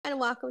and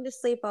welcome to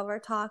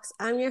Sleepover Talks.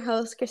 I'm your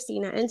host,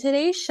 Kristina. In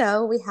today's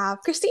show, we have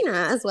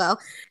Kristina as well.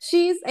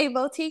 She's a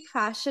boutique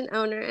fashion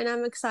owner, and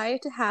I'm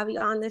excited to have you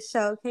on the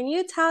show. Can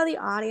you tell the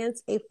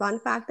audience a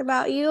fun fact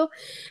about you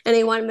in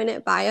a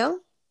 1-minute bio?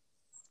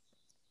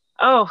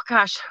 Oh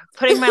gosh,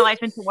 putting my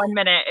life into 1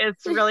 minute is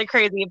really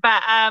crazy.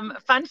 But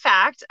fun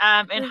fact,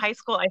 in high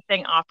school I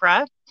sang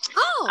opera.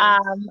 Oh,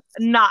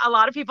 Not a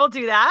lot of people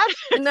do that.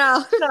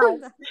 no. So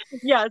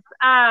yes,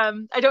 I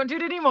don't do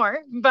it anymore.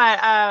 But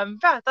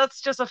yeah, that's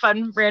just a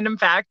fun random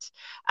fact.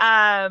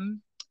 And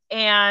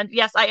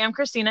yes, I am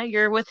Kristina.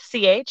 You're with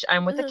CH.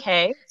 I'm with a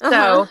K. So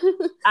Uh-huh.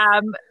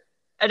 um,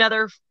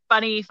 another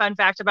funny fun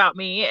fact about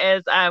me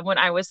is when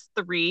I was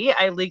 3,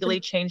 I legally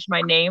changed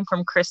my name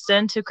from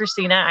Kristen to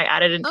Christina. I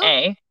added an Oh,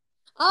 A.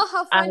 oh,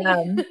 how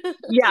funny.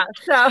 Yeah,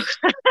 so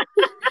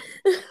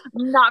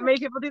not many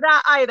people do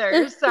that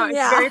either. So it's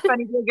Yeah. very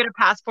funny to get a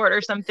passport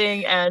or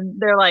something, and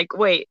they're like,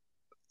 "Wait,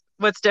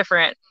 what's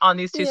different on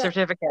these two Yeah.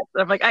 certificates?"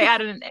 I'm like, "I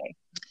added an A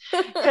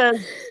because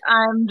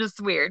I'm just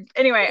weird."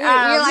 Anyway,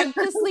 You're like,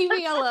 just leave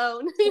me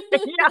alone.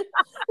 yeah,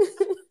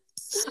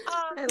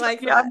 I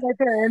like yeah, that. my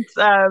parents,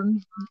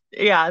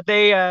 yeah,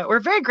 they were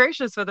very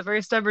gracious with a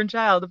very stubborn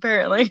child,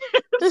 apparently.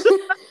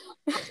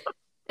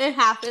 It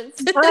happens.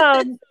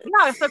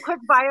 Yeah, so quick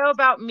bio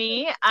about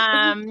me.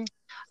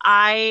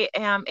 I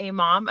am a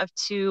mom of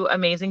 2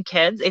 amazing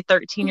kids, a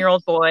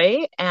 13-year-old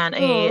boy and a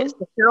Oh.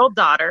 6-year-old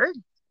daughter.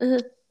 Uh-huh.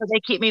 So they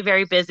keep me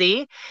very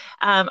busy.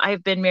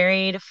 I've been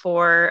married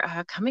for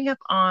coming up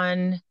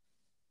on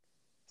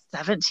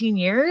 17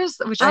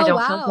 years, which I Oh,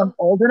 don't feel like I'm wow.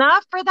 old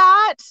enough for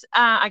that.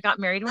 I got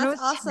married when I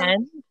That's was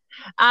awesome.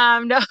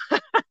 10. No,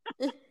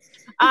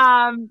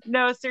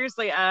 no,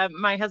 seriously.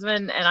 My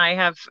husband and I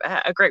have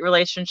a great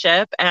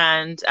relationship,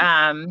 and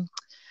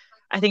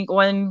I think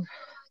one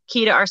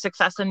key to our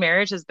success in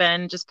marriage has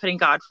been just putting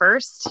God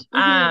first.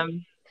 Hmm.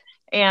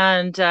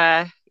 And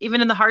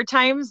even in the hard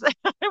times,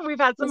 we've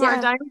had some hard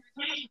Yeah. times,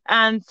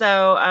 and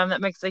so that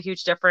makes a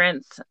huge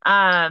difference.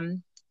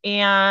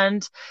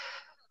 And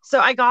so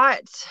I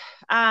got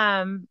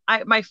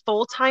my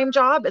full-time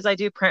job is I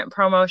do print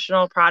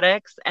promotional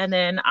products, and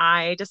then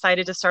I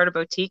decided to start a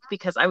boutique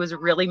because I was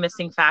really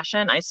missing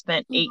fashion. I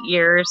spent 8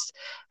 years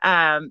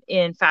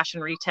in fashion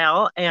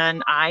retail,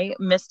 and I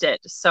missed it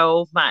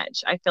so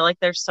much. I feel like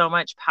there's so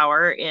much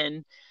power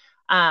in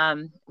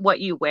what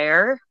you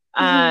wear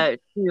Hmm.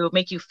 to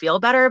make you feel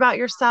better about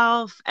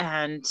yourself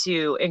and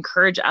to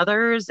encourage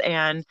others.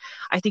 And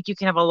I think you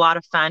can have a lot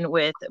of fun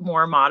with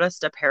more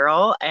modest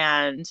apparel.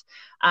 And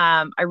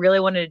I really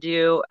wanted to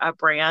do a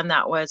brand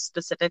that was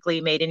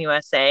specifically made in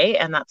USA.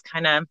 And that's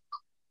kind of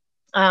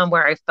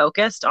where I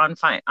focused on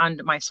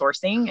my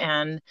sourcing.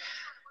 And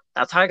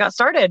that's how I got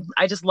started.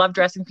 I just love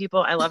dressing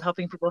people. I love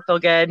helping people feel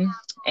good.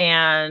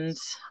 And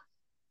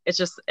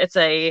it's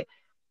a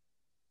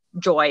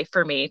joy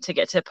for me to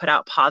get to put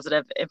out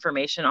positive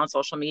information on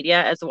social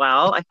media as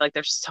well. I feel like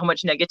there's so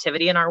much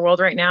negativity in our world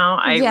right now.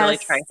 I really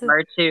try Yes.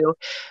 hard to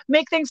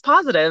make things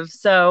positive.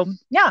 So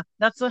yeah,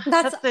 That's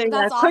that's the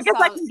that's quickest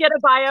I awesome. can get a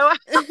bio.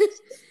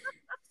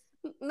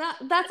 No,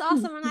 that's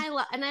awesome,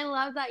 and I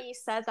love that you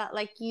said that.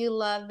 Like, you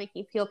love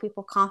making feel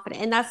people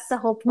confident, and that's the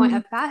whole point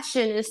of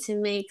fashion, is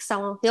to make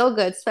someone feel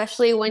good,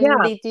 especially when Yeah,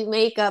 they do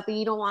makeup and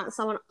you don't want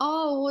someone,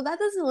 oh, well, that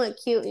doesn't look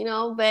cute,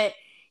 but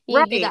you do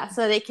right. that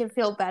so they can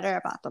feel better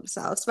about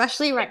themselves,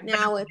 especially right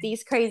now with Exactly.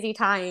 these crazy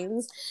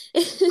times.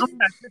 Oh my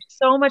gosh, there's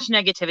so much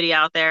negativity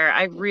out there.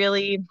 I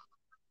really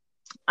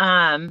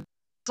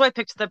so I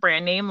picked the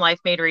brand name Life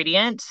Made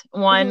Radiant.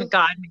 One, Hmm.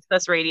 God makes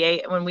us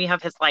radiate when we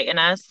have his light in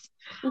us.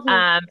 Hmm.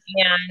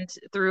 And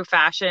through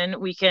fashion,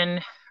 we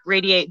can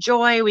radiate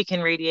joy, we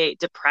can radiate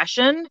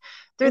depression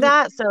through Hmm.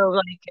 that. So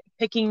like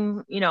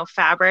picking,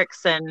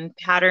 fabrics and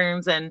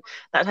patterns and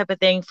that type of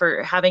thing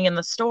for having in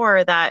the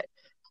store that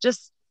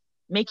just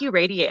make you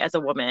radiate as a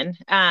woman.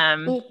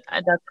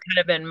 That's kind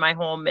of been my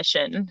whole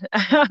mission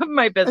of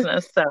my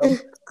business. So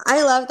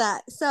I love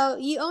that. So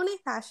you own a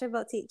fashion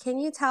boutique. Can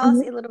you tell us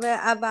a mhm. little bit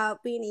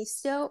about being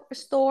a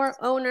store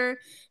owner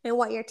and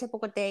what your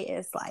typical day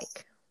is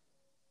like?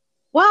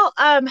 Well,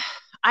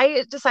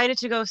 I decided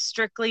to go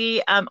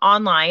strictly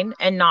online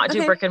and not do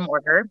Okay. brick and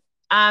mortar.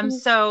 Mhm.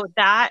 So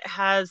that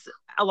has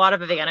a lot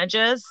of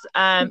advantages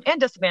and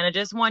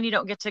disadvantages. One, you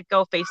don't get to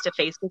go face to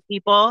face with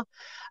people.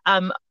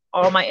 Um,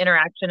 all my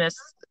interaction is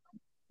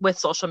with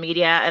social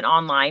media and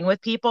online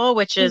with people,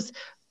 which is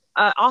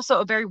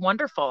also very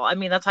wonderful. I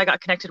mean, that's how I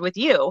got connected with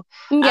you.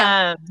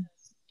 Yeah. Um,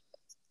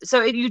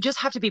 so you just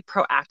have to be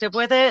proactive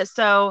with it.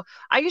 So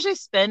I usually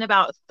spend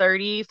about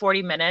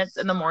 30-40 minutes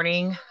in the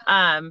morning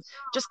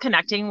just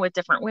connecting with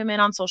different women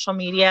on social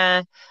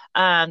media.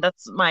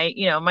 That's my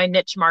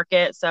niche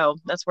market. So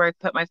that's where I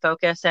put my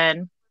focus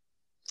in,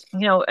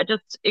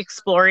 just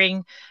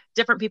exploring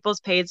different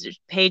people's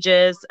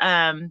pages.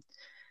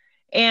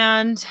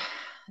 And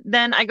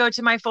then I go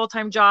to my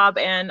full-time job,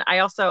 and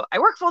I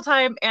work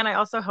full-time, and I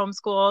also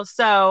homeschool.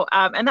 So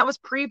and that was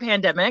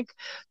pre-pandemic.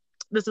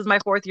 this is my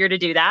fourth year to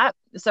do that.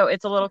 So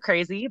it's a little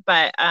crazy,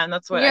 but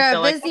that's what I You're a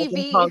feel like busy I've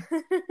been bee. called.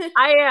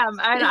 I am.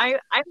 And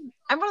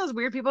I'm one of those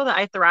weird people that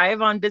I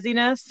thrive on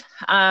busyness.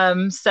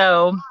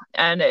 So,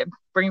 and it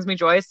brings me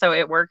joy. So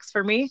it works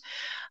for me.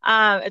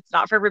 It's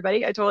not for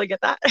everybody. I totally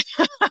get that.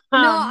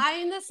 No, um,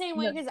 I'm the same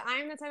way because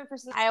I'm the type of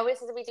person I always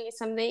have to be doing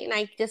something and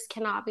I just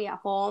cannot be at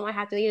home. I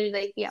have to either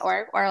like be at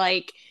work or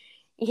like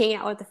hang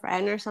out with a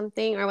friend or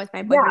something or with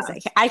my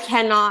boyfriend. yeah. I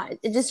cannot.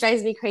 It just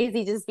drives me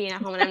crazy just being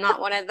at home and I'm not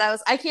one of those.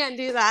 I can't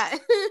do that.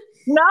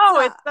 No, So,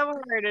 it's so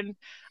hard. And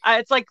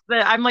it's like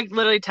I'm like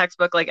literally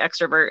textbook like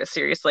extrovert,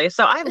 seriously.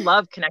 So I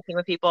love connecting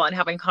with people and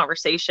having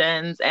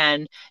conversations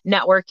and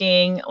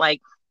networking.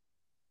 Like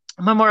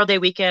Memorial Day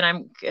weekend,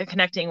 I'm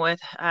connecting with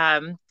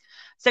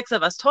six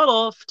of us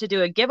total to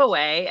do a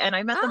giveaway, and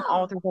I met them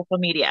all oh, through social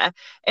media.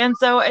 And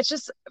so it's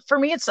just for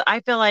me,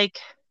 I feel like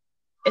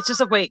it's just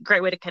a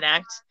great way to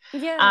connect,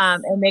 yes.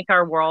 and make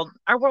our world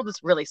is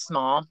really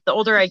small. The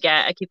older I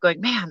get, I keep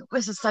going, man,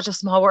 this is such a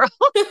small world.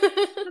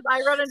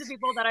 I run into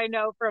people that I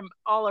know from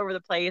all over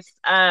the place,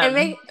 It all the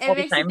makes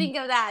you time. think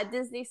of that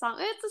Disney song.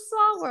 It's a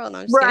small world. No,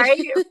 I'm just Right,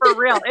 kidding. for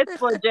real,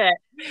 it's legit.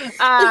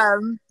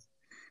 Um,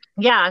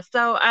 yeah,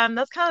 so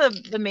that's kind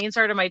of the main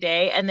start of my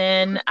day. And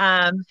then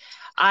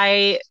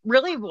I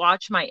really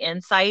watch my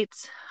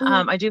insights.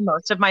 Mhm. I do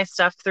most of my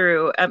stuff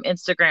through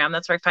Instagram.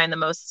 That's where I find the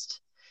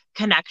most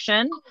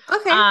connection.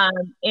 Okay. Um,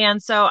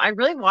 and so I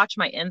really watch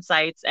my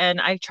insights, and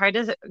I try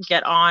to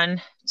get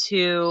on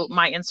to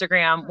my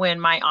Instagram when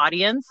my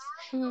audience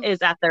Mhm.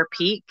 is at their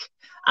peak.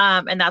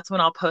 And that's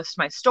when I'll post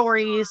my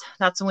stories.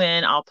 That's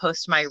when I'll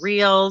post my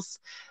reels.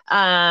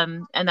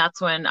 And that's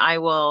when I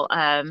will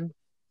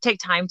take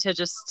time to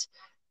just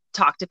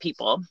talk to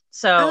people.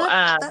 So,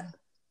 That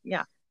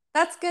yeah.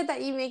 that's good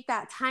that you make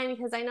that time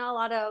because I know a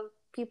lot of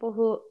people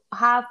who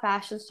have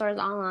fashion stores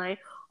online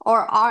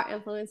or are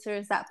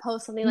influencers that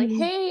post something like, Mhm.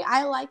 "Hey,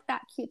 I like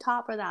that cute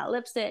top or that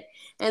lipstick,"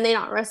 and they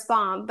don't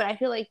respond. But I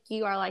feel like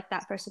you are like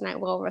that person that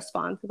will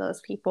respond to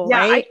those people,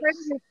 Yeah, I right? try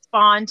to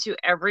respond to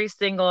every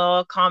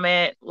single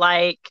comment.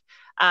 Like,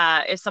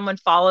 if someone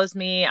follows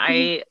me, Mhm.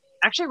 I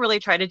actually really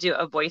try to do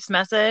a voice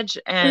message,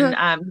 and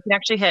Uh-huh. you can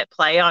actually hit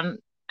play on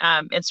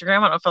Instagram.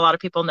 I don't know if a lot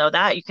of people know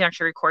that. You can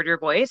actually record your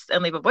voice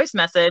and leave a voice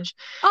message.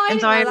 Oh, I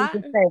And so didn't know I that.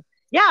 just say,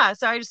 yeah,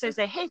 so I just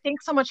say, hey,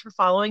 thanks so much for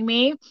following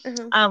me.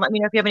 Uh-huh. Let me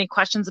know if you have any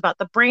questions about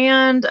the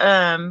brand,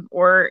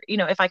 or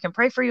if I can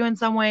pray for you in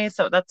some way.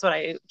 So that's what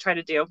I try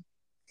to do.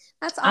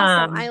 That's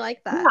awesome. I Um,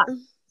 like that. yeah,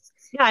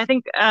 yeah, I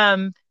think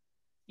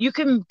you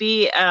can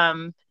be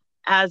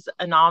as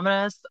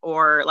anonymous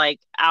or like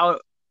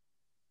out,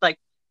 like,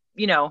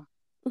 you know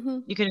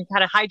Mhm. you can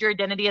kind of hide your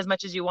identity as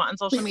much as you want on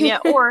social media,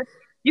 or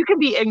you can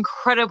be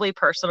incredibly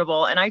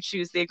personable, and I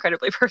choose the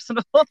incredibly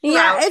personable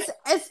Yeah, route.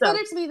 it's So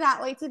better to be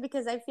that way too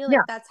because I feel yeah,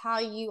 like that's how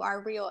you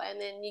are real, and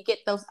then you get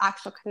those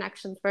actual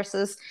connections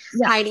versus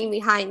yeah, hiding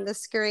behind the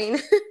screen.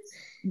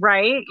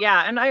 right,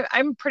 yeah. And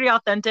I'm pretty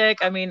authentic.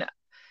 I mean,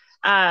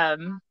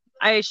 um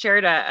I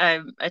shared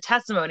a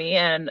testimony,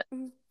 and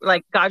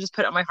like God just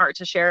put it on my heart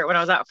to share it when I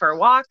was out for a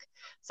walk.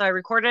 So I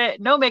recorded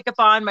it, no makeup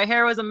on, my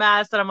hair was a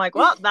mess, and I'm like,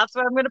 well, that's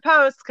what I'm going to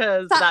post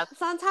because So, that's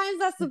sometimes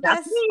that's the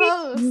that's best me.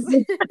 post.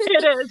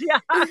 It is, yeah.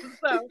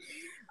 So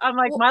I'm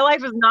like, Well, my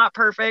life is not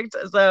perfect,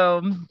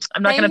 so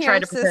I'm not going same to try here,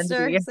 to pretend to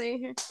sister. be. Same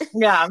here.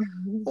 Yeah. So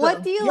yeah,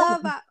 What do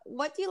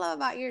you love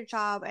about your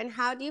job, and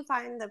how do you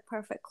find the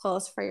perfect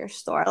clothes for your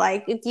store?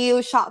 Like, do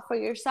you shop for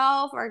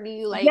yourself, or do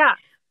you like yeah.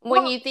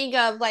 when Well, you think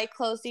of like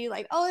clothes? Do you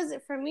like, oh, is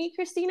it for me,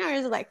 Christina, or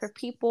is it like for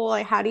people?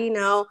 Like, how do you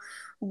know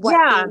what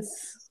yeah. things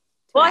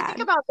to Well, I think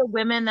add? about the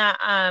women that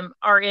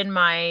are in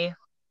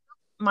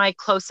my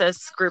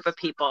closest group of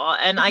people,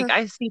 and like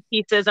Uh-huh. I see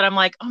pieces and I'm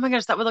like, oh my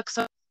gosh, that would look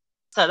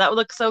that would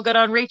look so good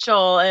on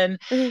Rachel, and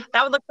Uh-huh.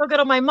 that would look so good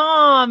on my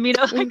mom,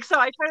 Uh-huh. like, so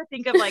I try to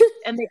think of like,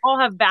 and they all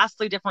have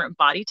vastly different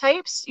body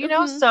types,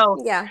 Uh-huh.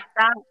 so Yeah.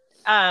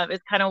 that is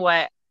kind of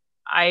what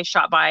I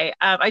shop by.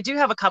 I do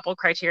have a couple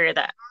criteria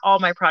that all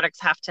my products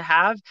have to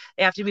have.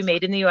 They have to be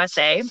made in the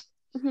USA.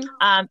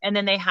 Uh-huh. And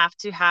then they have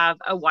to have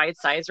a wide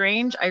size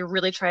range. I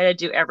really try to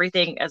do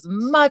everything as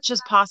much as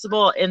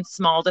possible in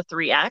small to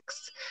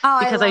 3X, Oh,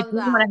 I because I do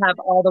love want that. to have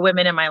all the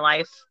women in my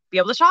life be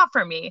able to shop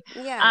for me.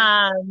 Yeah.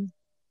 Um,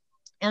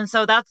 and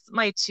so that's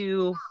my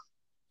two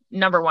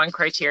number one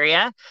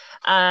criteria.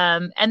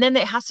 And then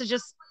it has to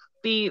just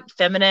be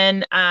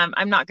feminine.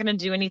 I'm not going to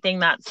do anything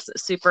that's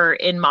super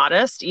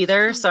immodest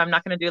either. So I'm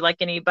not going to do like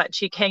any butt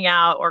cheek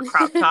hangout or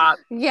crop top.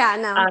 Yeah,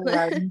 no.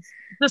 Um,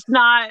 just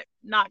not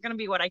going to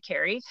be what I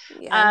carry.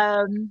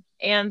 Yeah.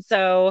 And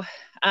so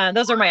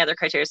those are my other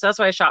criteria. So that's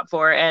what I shop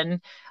for. And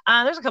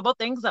there's a couple of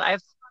things that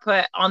I've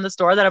put on the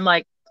store that I'm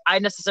like, I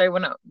necessarily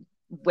want to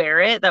wear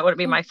it. That wouldn't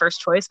be my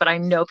first choice, but I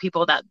know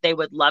people that they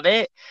would love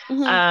it.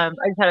 Mm-hmm. I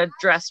just had a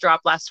dress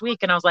drop last week,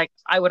 and I was like,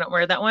 I wouldn't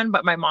wear that one,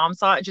 but my mom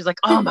saw it and she's like,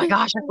 oh my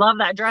gosh, I love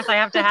that dress. I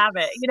have to have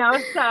it.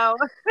 So,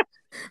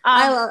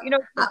 I love. you know,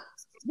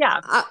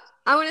 yeah, I,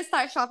 I want to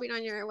start shopping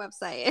on your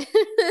website.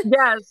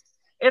 yes,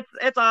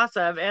 it's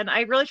awesome. And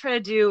I really try to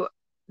do,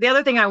 the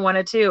other thing I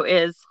wanted to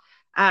is,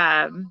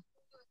 um,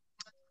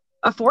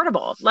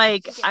 affordable.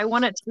 Like I Yes.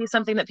 want it to be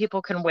something that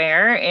people can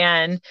wear.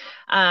 And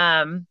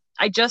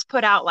I just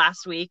put out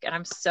last week, and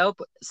I'm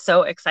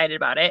so excited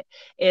about it.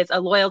 It's a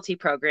loyalty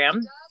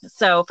program.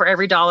 So for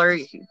every dollar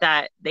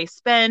that they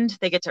spend,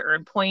 they get to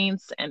earn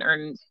points and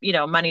earn,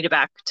 money to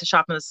back to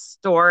shop in the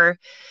store.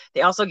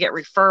 They also get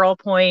referral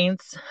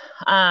points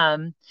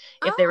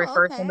if they Oh,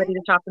 refer okay. somebody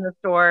to shop in the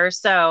store.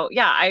 So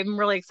yeah, I'm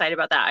really excited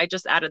about that. I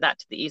just added that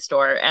to the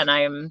e-store, and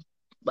I'm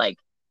like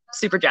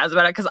super jazzed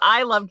about it because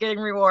I love getting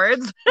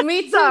rewards.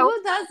 Me too. So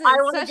Who I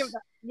doesn't? want to give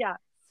that. Yeah.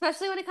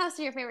 Especially when it comes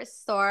to your favorite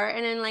store.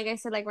 And then, like I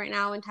said, like right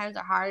now when times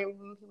are hard and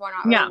when people are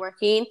not really Yeah.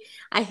 working,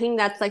 I think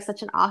that's like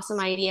such an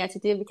awesome idea to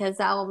do because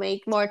that will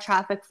make more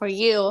traffic for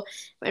you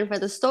and for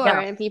the store,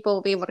 Yeah. and people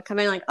will be able to come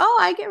in like, oh,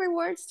 I get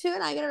rewards too,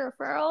 and I get a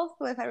referral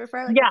if I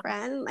refer like a Yeah.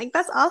 friend. Like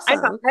that's I,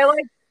 awesome. I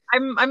like,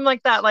 I'm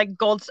like that, like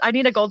gold. I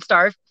need a gold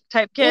star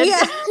type kid.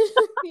 Yeah,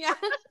 yeah.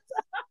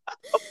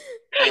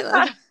 I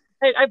love.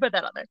 I put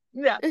that on there.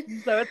 Yeah.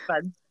 So it's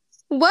fun.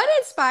 What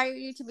inspired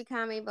you to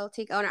become a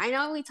boutique owner? I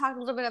know we talked a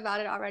little bit about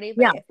it already,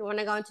 but Yeah. if you want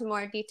to go into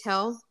more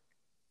detail.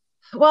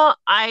 Well,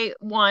 I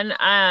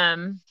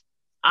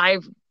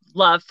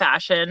love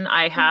fashion.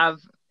 I have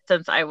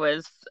since I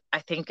was, I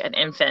think, an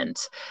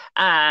infant.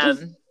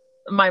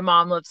 My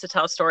mom loves to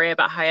tell a story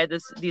about how I had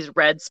these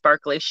red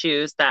sparkly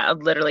shoes that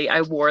literally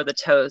I wore the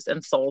toes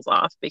and soles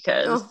off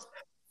because Oh.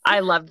 I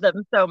loved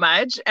them so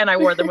much and I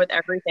wore them with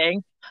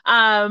everything.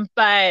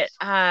 But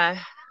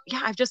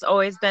yeah, I've just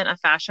always been a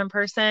fashion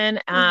person.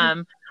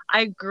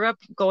 I grew up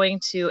going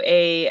to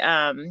a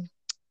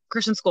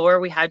Christian school where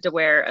we had to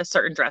wear a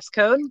certain dress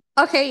code.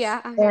 Okay,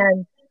 yeah.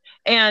 Uh-huh.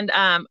 And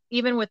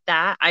even with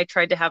that, I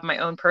tried to have my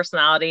own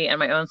personality and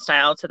my own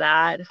style to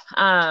that.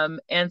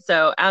 And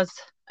so as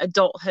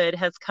adulthood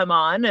has come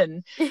on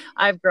and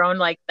I've grown,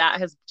 like that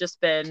has just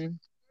been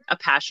a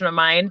passion of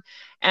mine.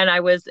 And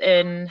I was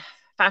in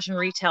fashion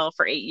retail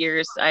for 8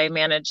 years. I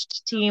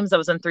managed teams. I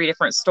was in 3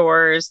 different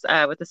stores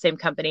with the same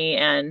company,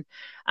 and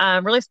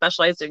really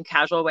specialized in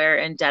casual wear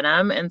and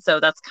denim. And so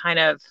that's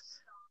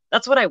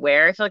what I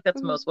wear. I feel like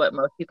that's Mhm. most what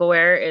most people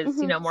wear is,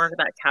 Mhm. more of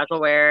that casual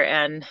wear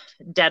and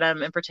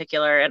denim in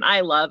particular. And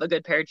I love a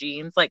good pair of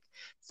jeans. Like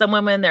some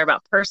women, they're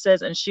about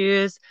purses and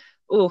shoes.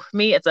 Ooh,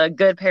 me, it's a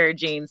good pair of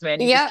jeans,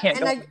 man. You just Yeah, can't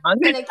and go a wrong.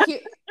 and a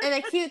cute and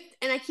a cute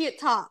and a cute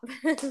top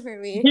for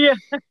me. Yeah.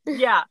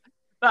 Yeah.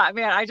 But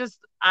man,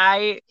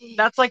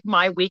 that's like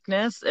my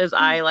weakness is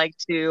I like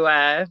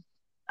to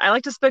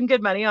spend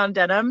good money on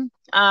denim.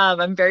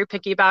 I'm very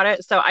picky about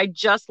it. So I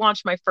just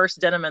launched my first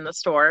denim in the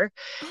store.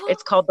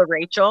 It's called the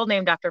Rachel,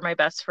 named after my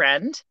best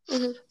friend.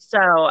 Mhm. So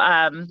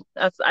I'm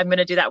going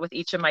to do that with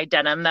each of my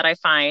denim that I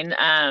find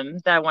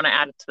that I want to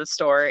add to the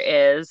store.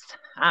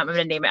 I'm going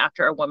to name it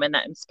after a woman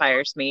that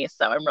inspires me.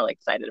 So I'm really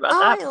excited about Oh,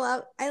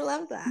 that. I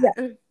love that.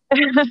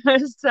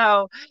 Yeah.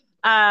 So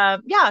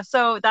yeah,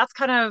 so that's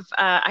kind of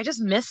I just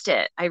missed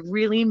it. I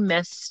really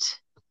missed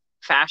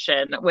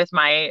fashion with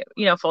my,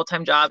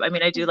 full-time job. I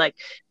mean, I do like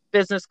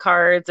business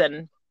cards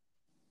and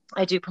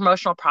I do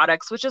promotional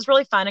products, which is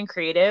really fun and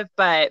creative,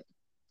 but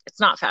it's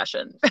not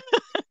fashion.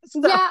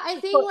 So, Yeah, I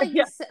think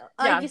yeah,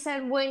 like yeah. you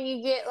said, when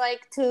you get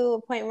like to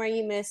a point where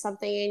you miss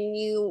something and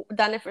you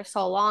done it for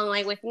so long,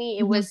 like with me,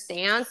 it Mhm. was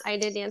dance. I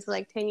did dance for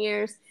like 10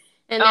 years,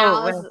 and Oh,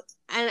 now as well.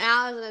 and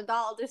now as an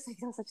adult, there's like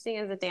no such thing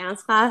as a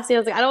dance class. I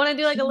was like, I don't want to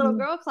do like a little Mhm.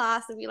 girl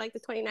class and be like the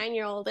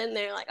 29-year-old in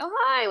there, like, oh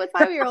hi, with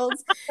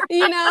 5-year-olds,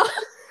 you know.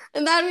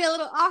 And that'd be a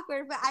little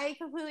awkward, but I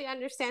completely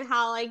understand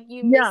how like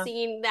you Yeah,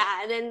 missing that,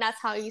 and then that's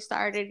how you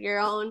started your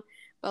own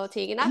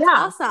boutique, and that's yeah.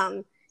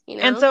 awesome, you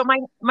And know. so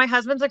my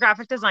husband's a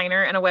graphic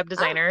designer and a web Oh.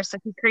 designer, so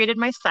he created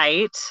my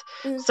site.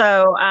 Mhm.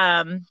 So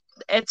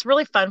it's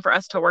really fun for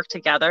us to work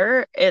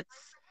together. It's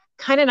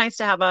kind of nice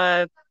to have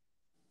a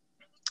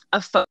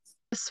focus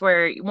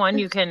where one,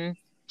 you can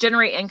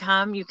generate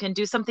income, you can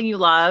do something you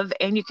love,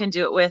 and you can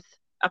do it with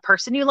a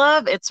person you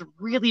love. It's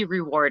really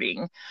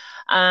rewarding.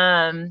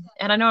 And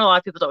I know a lot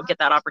of people don't get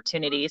that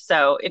opportunity.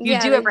 So if you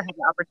Yeah, do ever have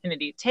the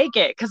opportunity, take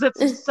it because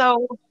it's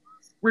so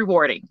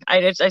rewarding.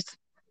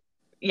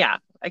 Yeah,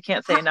 I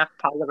can't say how, enough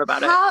positive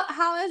about it.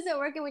 how is it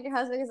working with your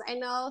husband? Because I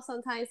know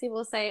sometimes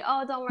people say,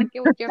 "Oh, don't work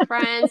with your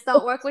friends,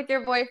 don't work with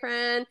your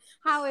boyfriend."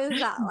 How is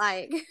that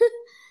like?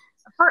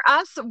 For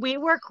us, we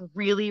work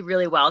really,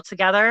 really well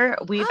together.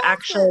 We've Oh,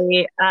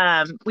 excellent.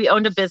 actually we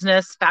owned a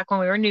business back when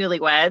we were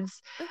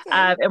newlyweds,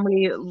 Okay. and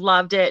we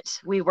loved it.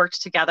 We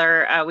worked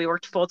together. We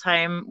worked full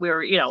time. We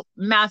were,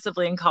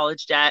 massively in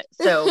college debt,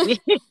 so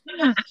we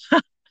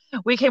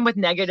we came with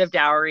negative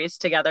dowries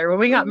together when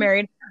we got Mhm.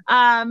 married.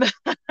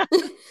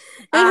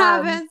 It Um,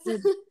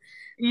 happens.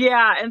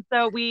 yeah, and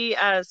so we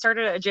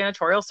started a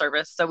janitorial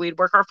service. So we'd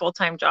work our full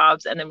time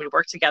jobs, and then we'd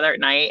work together at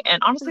night.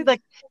 And honestly,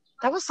 like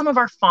that was some of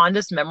our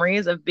fondest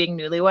memories of being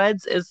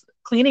newlyweds is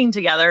cleaning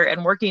together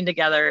and working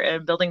together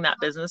and building that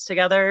business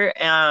together.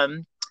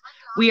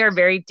 We are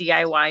very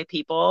DIY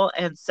people,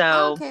 and Oh,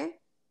 so okay.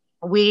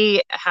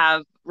 we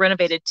have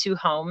renovated 2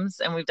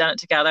 homes, and we've done it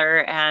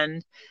together.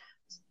 And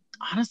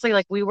honestly,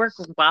 like we work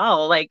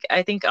well. Like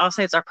I think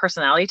also it's our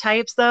personality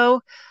types,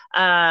 though.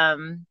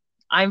 Um,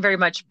 I'm very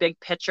much big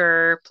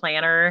picture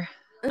planner,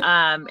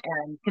 and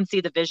can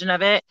see the vision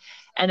of it.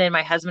 And then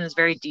my husband is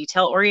very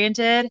detail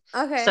oriented.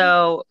 Okay.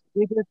 So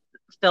we just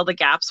fill the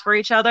gaps for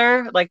each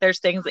other. Like there's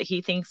things that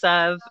he thinks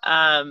of,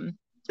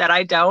 that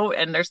I don't,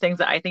 and there's things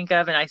that I think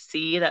of and I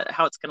see that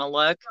how it's going to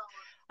look,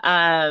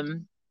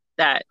 um,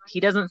 that he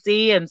doesn't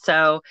see. And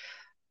so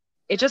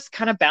it just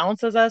kind of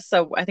balances us.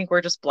 So I think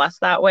we're just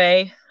blessed that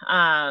way.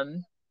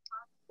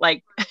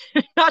 Like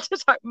not to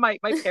talk, my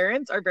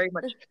parents are very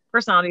much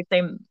personality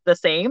the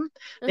same.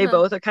 They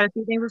Uh-huh. both kind of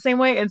see things the same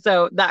way, and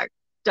so that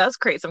does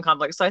create some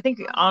conflict. So I think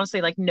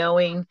honestly, like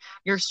knowing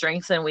your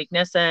strengths and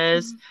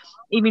weaknesses,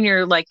 even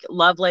your like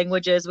love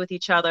languages with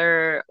each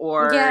other,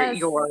 or Yes.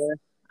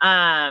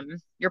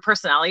 your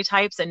personality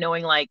types, and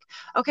knowing like,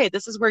 okay,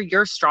 this is where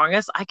you're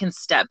strongest, I can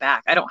step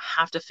back, I don't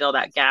have to fill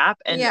that gap,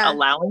 and Yeah.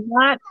 allowing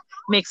that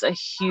makes a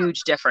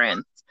huge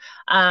difference.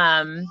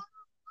 Um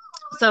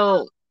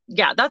so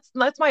yeah, that's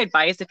my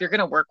advice. If you're going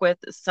to work with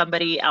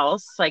somebody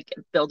else, like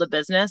build a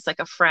business, like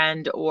a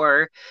friend,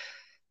 or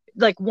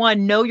like,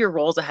 one, know your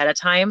roles ahead of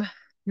time.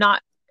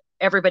 Not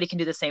everybody can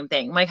do the same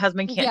thing. My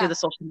husband can't do Yeah. the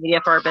social media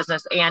for our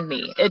business and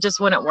me. It just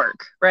wouldn't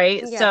work,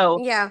 right? Yeah.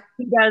 So Yeah.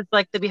 he does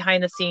like the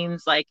behind the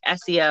scenes, like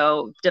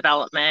SEO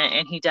development,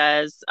 and he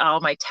does all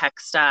my tech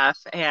stuff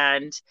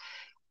and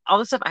all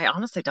the stuff I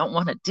honestly don't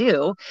want to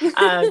do.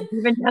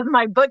 Even does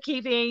my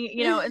bookkeeping,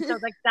 and so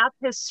like that's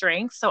his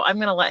strength. So I'm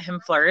going to let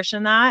him flourish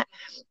in that.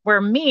 Where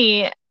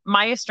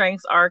my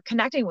strengths are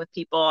connecting with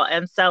people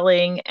and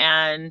selling,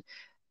 and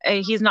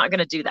he's not going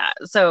to do that.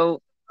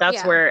 So that's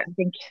Yeah. where I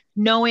think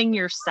knowing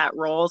your set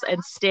roles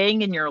and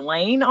staying in your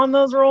lane on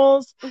those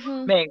roles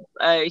Hmm. makes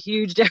a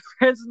huge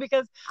difference,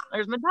 because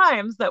there's been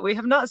times that we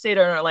have not stayed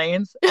in our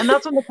lanes, and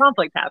that's when the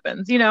conflict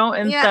happens.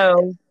 And Yeah.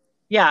 so,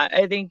 yeah,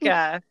 I think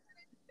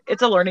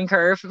it's a learning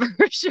curve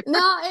for sure.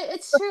 No,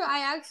 it's true.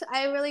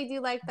 I really do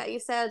like that you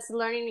said it's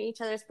learning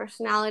each other's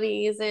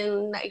personalities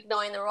and like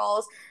knowing the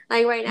roles.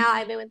 Like right now,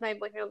 I've been with my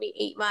boyfriend, it'll be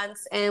 8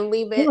 months, and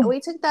we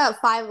took the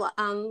five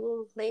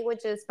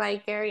languages by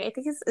Gary. I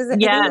think I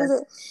think Yes.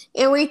 is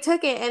it, and we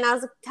took it, and I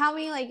was like, tell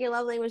me like your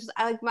love languages.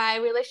 I like my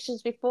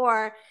relationships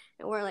before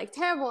and we're like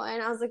terrible,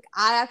 and I was like,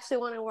 I actually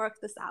want to work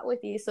this out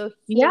with you. So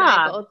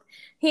Yeah.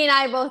 he and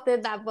I both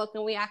did that book,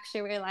 and we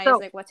actually realized So,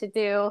 like what to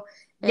do,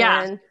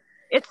 yeah, and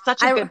it's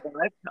such a I good book,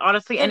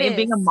 honestly. it And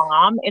being a is.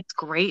 mom, it's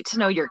great to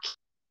know your kids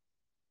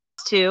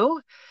too.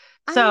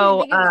 I didn't even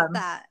So, think about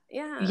that.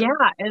 Yeah.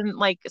 yeah. And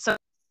like, so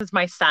this is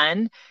my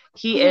son.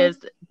 He is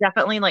Mhm.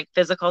 definitely like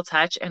physical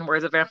touch and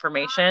words of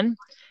affirmation.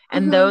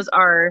 And Mhm. those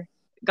are,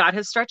 God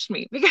has stretched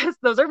me because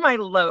those are my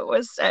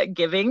lowest at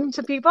giving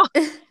to people.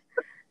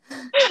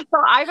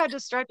 So I've had to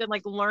stretch and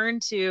like learn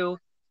to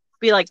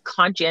be like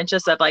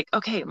conscientious of like,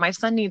 okay, my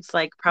son needs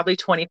like probably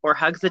 24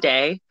 hugs a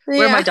day,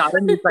 where my Yeah. daughter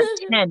needs like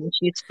 10 and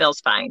she feels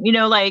fine,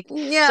 like, so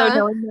Yeah.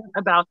 knowing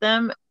about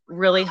them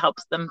really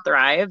helps them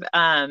thrive.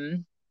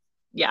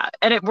 Yeah.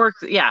 And it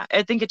works. Yeah.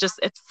 I think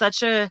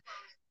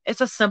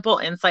it's a simple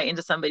insight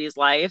into somebody's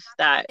life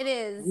that It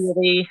is.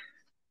 really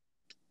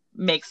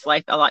makes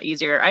life a lot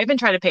easier. I even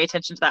try to pay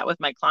attention to that with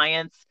my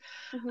clients,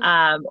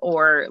 Mhm.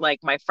 or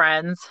like my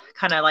friends,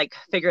 kind of like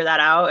figure that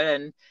out.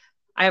 And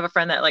I have a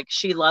friend that like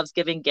she loves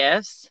giving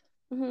gifts,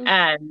 Mhm.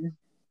 and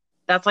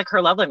that's like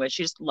her love language.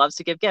 She just loves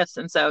to give gifts.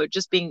 And so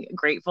just being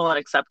grateful and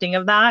accepting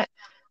of that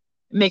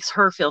makes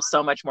her feel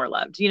so much more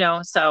loved.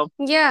 So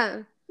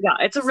Yeah. yeah,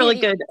 it's a Cuz really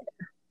good,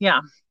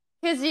 yeah,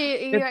 you're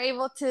good,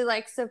 able to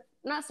like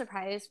not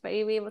surprised, but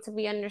you'll be able to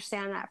be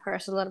understand that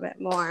person a little bit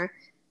more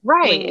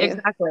right, when you.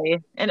 exactly.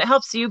 And it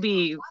helps you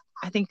be,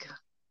 I think,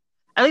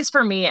 at least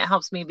for me, it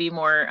helps me be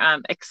more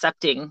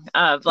accepting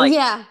of like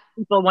Yeah.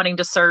 people wanting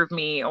to serve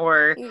me,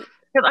 or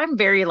because I'm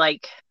very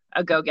like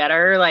a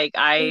go-getter. Like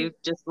I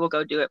just will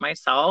go do it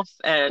myself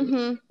and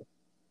Mhm.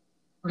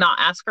 not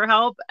ask for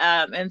help.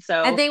 And I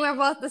so, think we're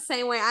both the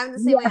same way. I'm the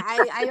same way. yeah,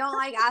 I don't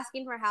like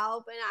asking for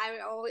help, and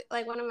I always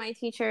like one of my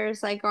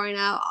teachers like growing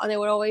up. They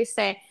would always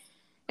say,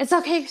 "It's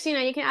okay,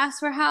 Kristina. You can ask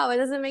for help. It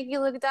doesn't make you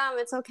look dumb.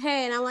 It's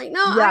okay." And I'm like,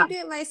 "No, yeah, I do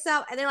it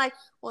myself." And they're like,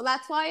 "Well,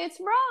 that's why it's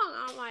wrong."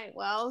 I'm like,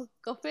 "Well,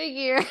 go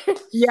figure."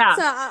 yeah,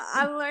 So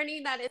I'm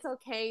learning that it's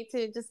okay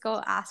to just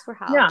go ask for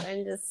yeah. help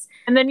and just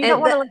And then you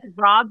don't and want to like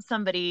rob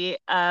somebody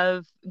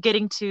of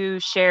getting to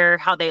share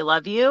how they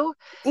love you.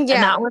 And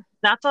yeah,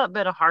 that's a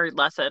bit a hard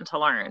lesson to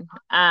learn.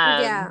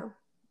 yeah.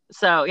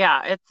 So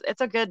yeah,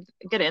 it's a good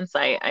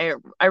insight.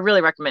 I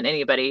really recommend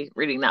anybody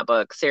reading that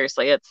book.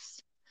 Seriously,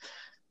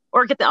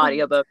 or get the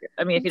audiobook.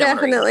 I mean, if you don't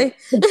want to read Definitely.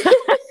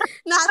 it.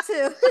 Not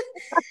to.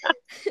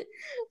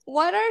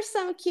 What are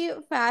some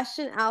cute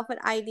fashion outfit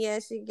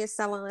ideas you give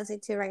someone listening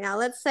to right now?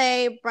 Let's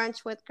say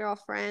brunch with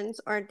girlfriends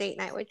or date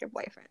night with your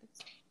boyfriend.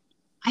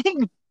 I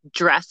think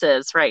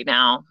dresses right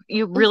now.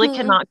 You really Mhm.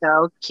 cannot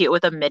go cute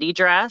with a midi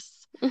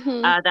dress.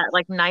 Mhm. That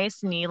like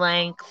nice knee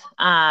length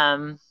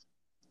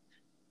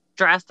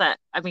dress that,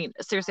 I mean,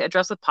 seriously, a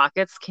dress with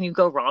pockets. Can you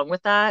go wrong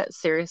with that?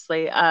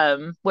 Seriously.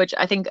 Which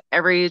I think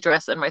every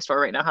dress in my store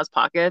right now has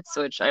pockets,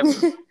 which I'm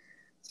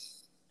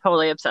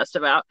totally obsessed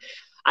about.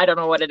 I don't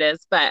know what it is,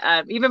 but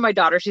even my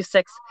daughter, she's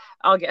 6.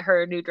 I'll get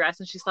her a new dress,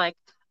 and she's like,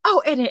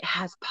 "Oh, and it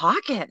has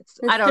pockets."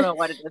 I don't know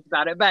what it is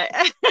about it, but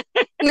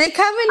They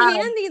come in um,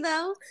 handy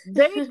though.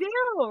 they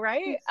do,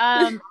 right?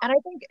 And I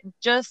think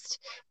just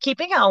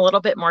keeping it a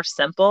little bit more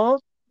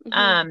simple,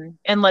 Hmm.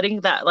 and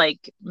letting that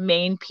like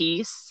main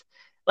piece,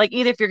 like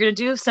either if you're going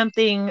to do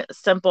something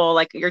simple,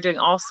 like you're doing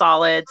all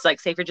solids, like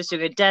say if you're just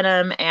doing a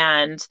denim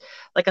and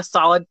like a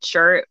solid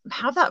shirt,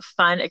 have that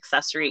fun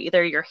accessory,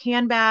 either your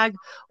handbag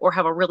or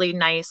have a really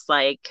nice,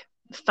 like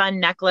fun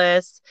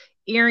necklace,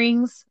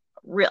 earrings.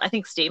 I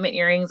think statement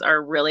earrings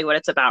are really what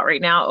it's about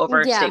right now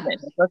over Yeah.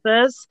 statement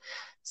necklaces.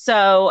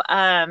 So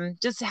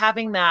just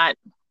having that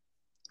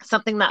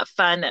something that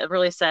fun that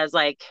really says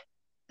like,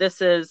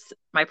 this is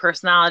my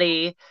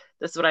personality,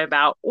 this is what I'm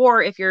about.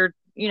 Or if you're,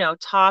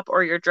 top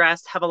or your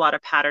dress have a lot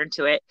of pattern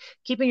to it,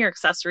 keeping your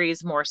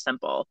accessories more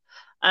simple.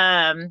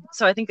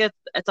 So I think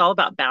it's all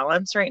about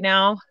balance right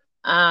now.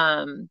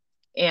 And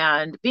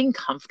being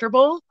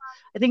comfortable.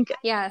 I think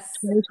Yes.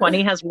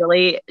 2020 has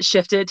really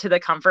shifted to the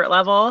comfort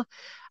level.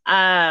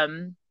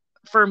 Um,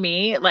 for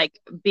me, like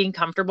being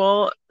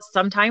comfortable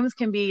sometimes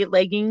can be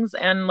leggings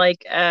and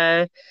like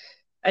a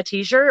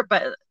t-shirt,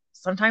 but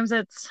sometimes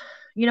it's,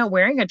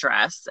 wearing a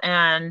dress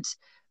and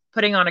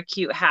putting on a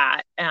cute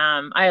hat.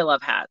 I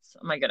love hats.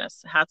 Oh my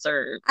goodness, hats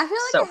are I feel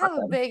so like I have a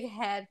awesome. big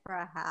head for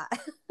a hat.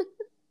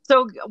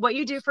 So what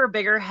you do for a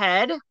bigger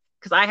head,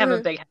 because I have a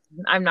Mhm. big head,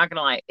 I'm not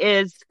gonna lie,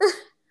 is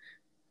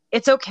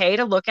it's okay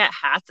to look at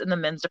hats in the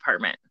men's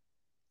department.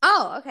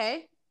 Oh,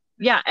 okay.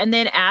 Yeah, and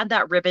then add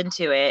that ribbon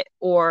to it,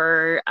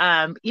 or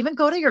even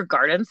go to your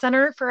garden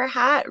center for a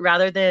hat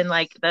rather than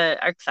like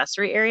the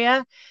accessory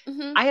area.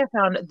 Hmm. I have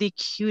found the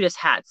cutest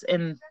hats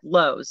in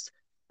Lowe's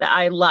that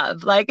I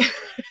love. Like,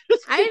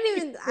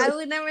 I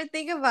would never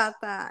think about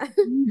that.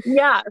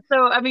 yeah.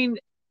 So, I mean,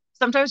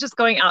 sometimes just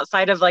going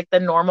outside of like the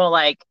normal,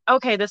 like,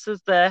 okay, this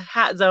is the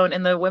hat zone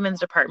in the women's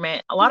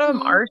department. A lot of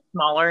them Hmm. are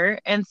smaller.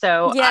 And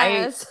so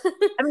Yes.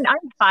 I mean,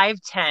 I'm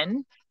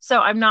 5'10", so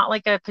I'm not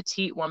like a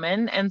petite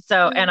woman. And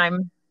so, and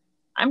Mhm.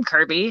 I'm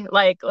curvy,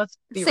 like, let's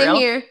be Same real.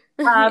 here.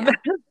 Um, Yeah.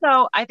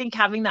 so I think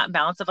having that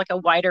balance of like a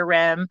wider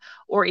rim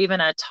or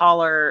even a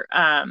taller,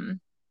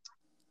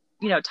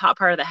 top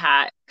part of the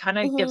hat kind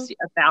of gives Hmm. you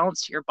a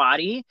balance to your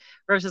body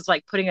versus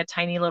like putting a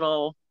tiny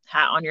little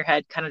hat on your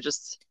head kind of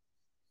just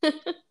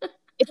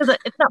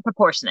it's not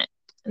proportionate.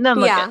 It doesn't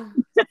look good.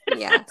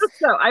 Yeah. Yeah.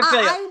 So I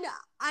feel you.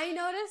 I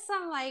noticed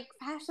some like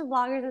fashion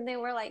bloggers and they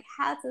wear like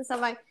hats and stuff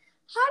like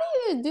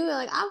how do you do it?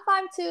 Like I'm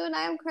 5'2" and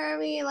I'm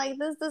curvy. Like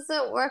this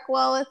doesn't work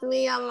well with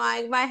me. I'm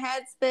like my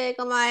head's big.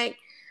 I'm like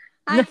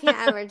I can't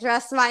ever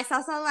dress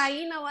myself. So I'm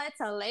like, you know what? It's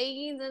a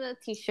leggings and a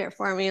t-shirt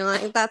for me.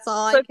 Like that's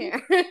all I So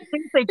care.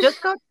 things say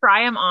just go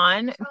try them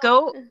on.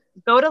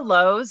 Go to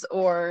Lowe's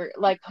or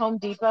like Home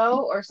Depot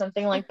or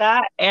something like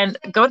that and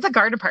go to the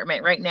garden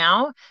department right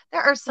now.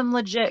 There are some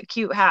legit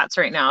cute hats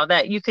right now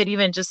that you could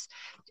even just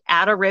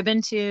add a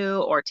ribbon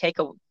to or take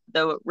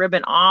the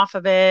ribbon off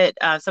of it.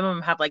 Some of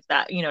them have like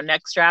that,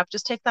 neck strap.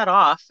 Just take that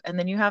off and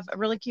then you have a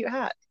really cute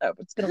hat.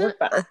 It's going to work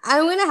better.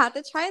 I'm gonna have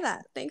to try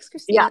that. Thanks,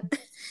 Yeah. Christina.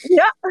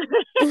 Yeah.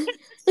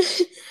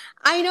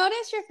 I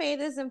noticed your faith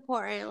is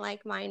important,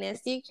 like mine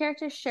is. Do you care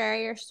to share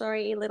your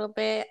story a little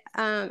bit?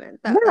 That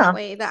Yeah.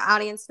 way the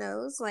audience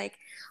knows, like,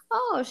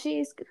 oh,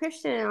 she's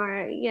Christian,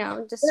 or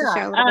just to Yeah.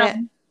 share a little bit.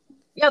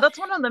 Yeah, that's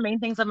one of the main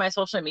things of my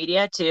social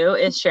media too,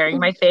 is sharing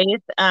my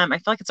faith. I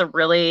feel like it's a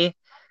really,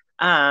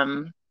 I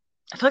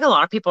feel like a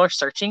lot of people are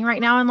searching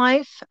right now in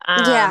life.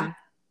 Yeah.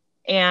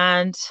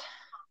 And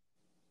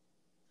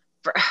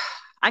for,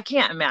 I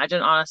can't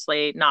imagine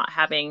honestly not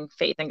having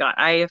faith in God.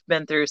 I have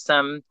been through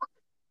some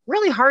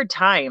really hard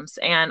times,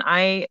 and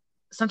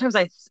sometimes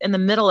in the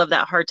middle of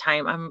that hard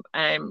time,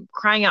 I'm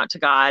crying out to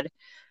God.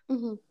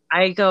 Hmm.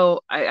 I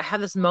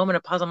have this moment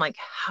of pause. I'm like,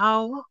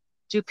 how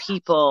do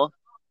people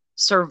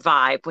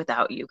survive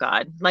without you,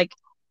 God? Like,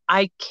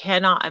 I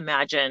cannot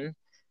imagine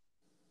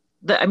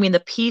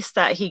the peace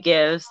that he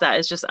gives that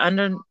is just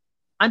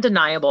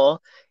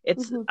undeniable.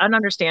 It's Hmm.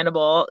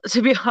 ununderstandable,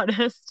 to be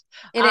honest.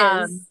 It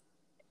Um, is.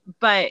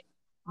 but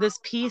this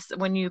peace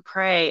when you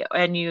pray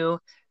and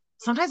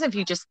sometimes if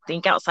you just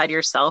think outside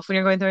yourself when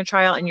you're going through a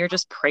trial and you're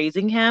just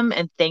praising him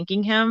and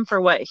thanking him for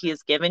what he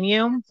has given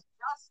you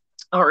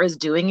or is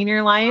doing in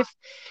your life,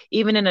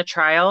 even in a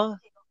trial,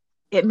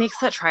 it makes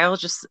that trial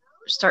just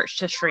starts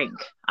to shrink.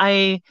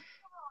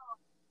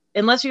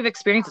 Unless you've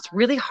experienced, it's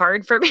really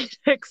hard for me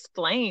to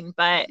explain,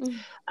 but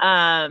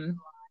um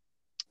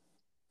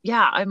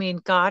yeah, I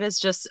mean, God has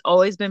just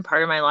always been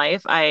part of my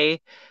life. I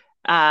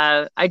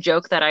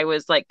joke that I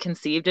was like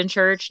conceived in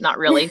church, not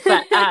really,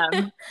 but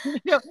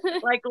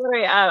like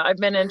literally, I've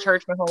been in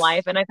church my whole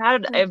life, and I've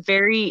had a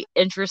very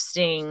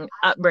interesting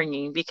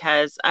upbringing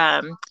because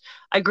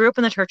I grew up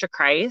in the Church of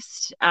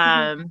Christ,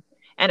 and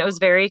it was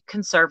very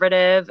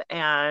conservative,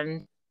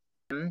 and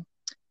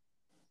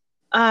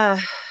uh,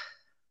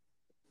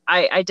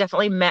 I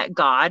definitely met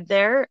God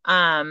there,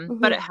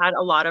 but it Hmm. had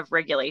a lot of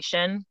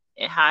regulation.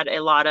 It had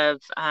a lot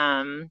of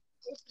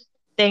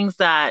things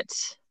that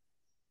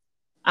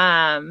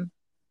um,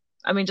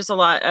 I mean, just a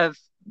lot of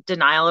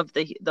denial of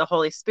the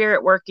Holy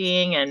Spirit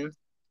working. And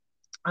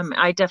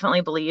I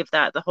definitely believe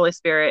that the Holy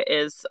Spirit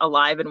is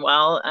alive and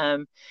well,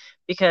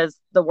 because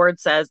the word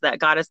says that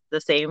God is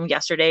the same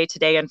yesterday,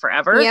 today, and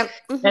forever. Yep.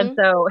 And Hmm.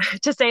 so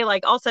to say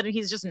like all of a sudden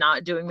he's just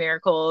not doing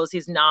miracles,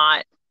 he's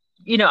not,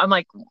 I'm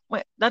like,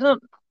 what? That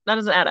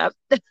doesn't add up.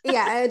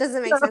 Yeah, it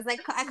doesn't make So, sense.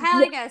 Like I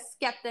kind of like a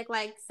skeptic,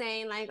 like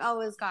saying like, "Oh,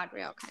 is God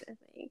real?" kind of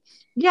thing.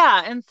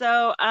 yeah. And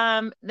so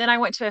then I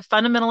went to a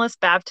fundamentalist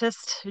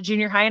Baptist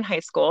junior high and high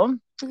school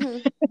Hmm.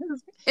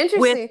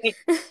 with Interesting.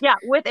 yeah,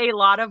 with a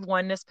lot of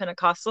oneness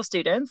Pentecostal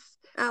students.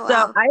 Oh So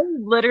wow. I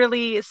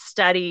literally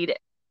studied,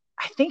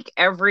 I think,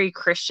 every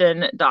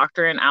Christian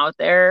doctrine out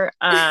there.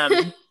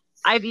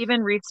 I've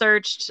even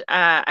researched,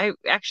 I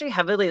actually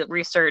heavily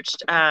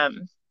researched uh,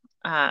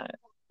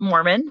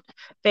 Mormon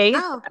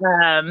faith,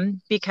 Oh.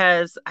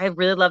 because I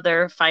really love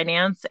their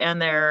finance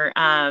and their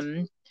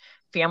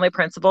family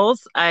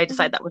principles. I Hmm.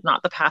 decided that was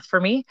not the path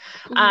for me.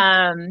 Hmm.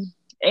 Um,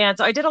 and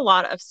so I did a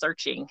lot of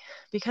searching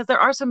because there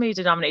are so many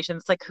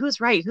denominations. Like, who's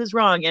right, who's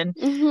wrong? And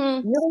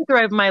Hmm. really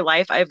throughout my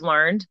life, I've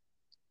learned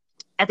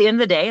at the end of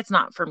the day, it's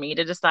not for me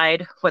to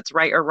decide what's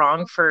right or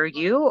wrong for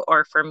you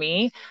or for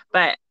me,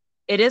 but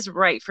it is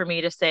right for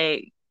me to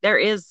say there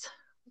is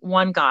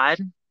one God,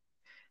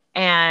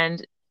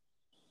 and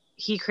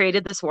he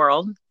created this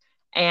world,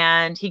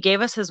 and he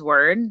gave us his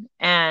word,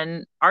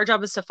 and our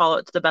job is to follow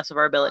it to the best of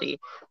our ability.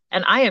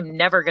 And I am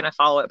never going to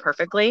follow it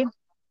perfectly.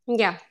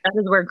 Yeah. That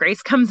is where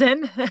grace comes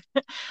in.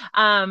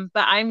 But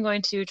I'm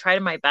going to try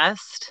to my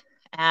best,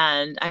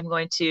 and I'm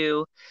going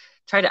to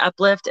try to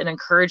uplift and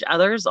encourage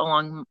others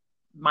along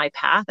my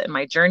path and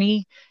my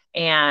journey.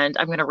 And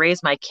I'm going to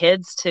raise my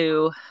kids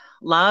to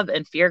love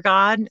and fear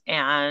God.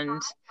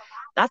 And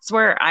that's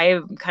where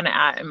I'm kind of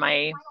at in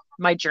my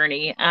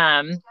journey.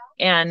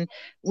 And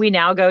we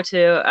now go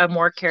to a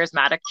more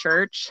charismatic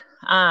church.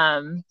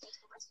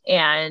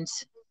 And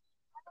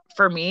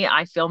for me,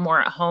 I feel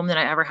more at home than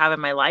I ever have in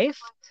my life.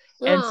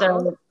 And Oh.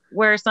 so,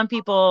 where some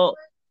people,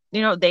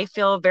 they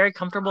feel very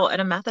comfortable at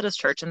a Methodist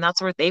church, and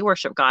that's where they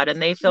worship God,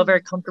 and they feel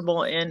very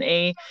comfortable in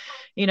a,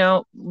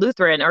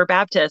 Lutheran or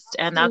Baptist,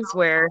 and that's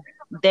where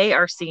they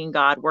are seeing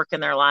God work in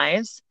their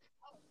lives.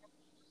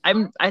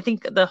 I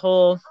think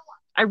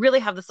I really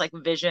have this like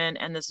vision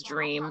and this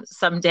dream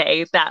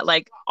someday that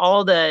like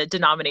all the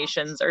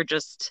denominations are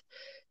just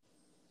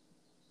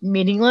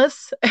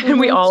meaningless and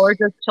we Hmm. all are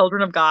just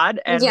children of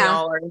God, and we Yeah.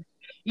 all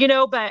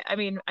are, but I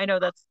mean, I know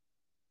that's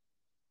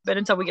but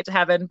until we get to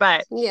heaven,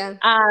 but Yeah.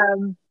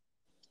 um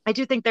I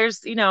do think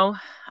there's,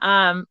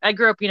 I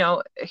grew up,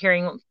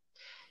 hearing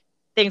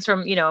things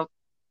from,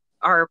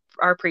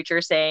 our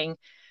preacher saying,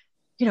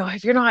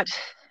 if you're not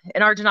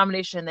in our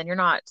denomination, then you're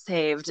not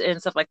saved and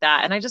stuff like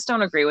that. And I just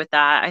don't agree with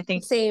that. I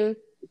think Same.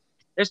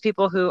 there's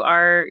people who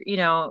are,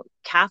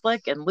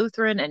 Catholic and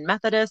Lutheran and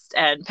Methodist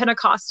and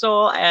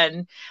Pentecostal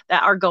and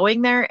that are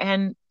going there,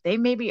 and they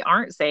maybe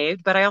aren't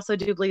saved, but I also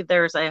do believe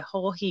there's a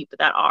whole heap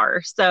that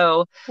are.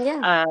 So,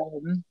 Yeah.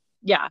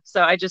 yeah,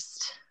 so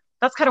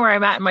that's kind of where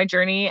I'm at in my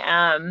journey.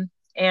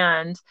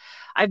 And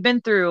I've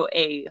been through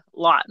a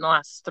lot in the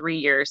last 3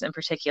 years in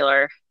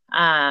particular.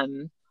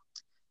 Um,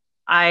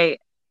 I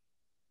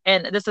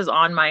and this is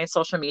on my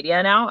social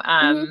media now,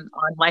 Hmm.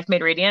 on Life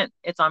Made Radiant.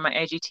 It's on my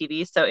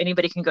IGTV, so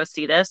anybody can go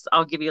see this.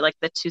 I'll give you like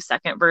the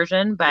 2-second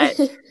version, but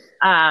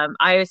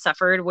I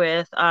suffered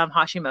with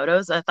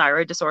Hashimoto's, a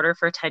thyroid disorder,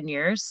 for 10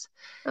 years.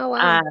 Oh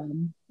wow.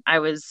 I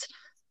was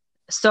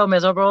so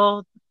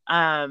miserable.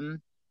 I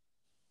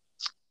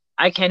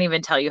can't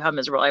even tell you how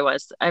miserable I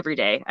was every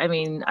day. I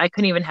mean, I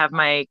couldn't even have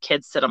my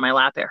kids sit on my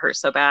lap. It hurt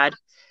so bad.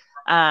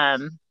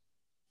 Um,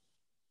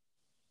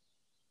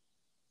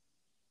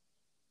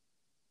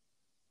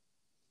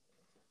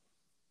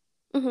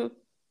 Hmm.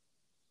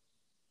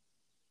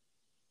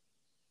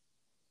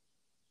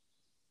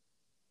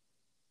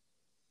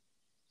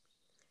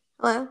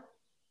 Hello.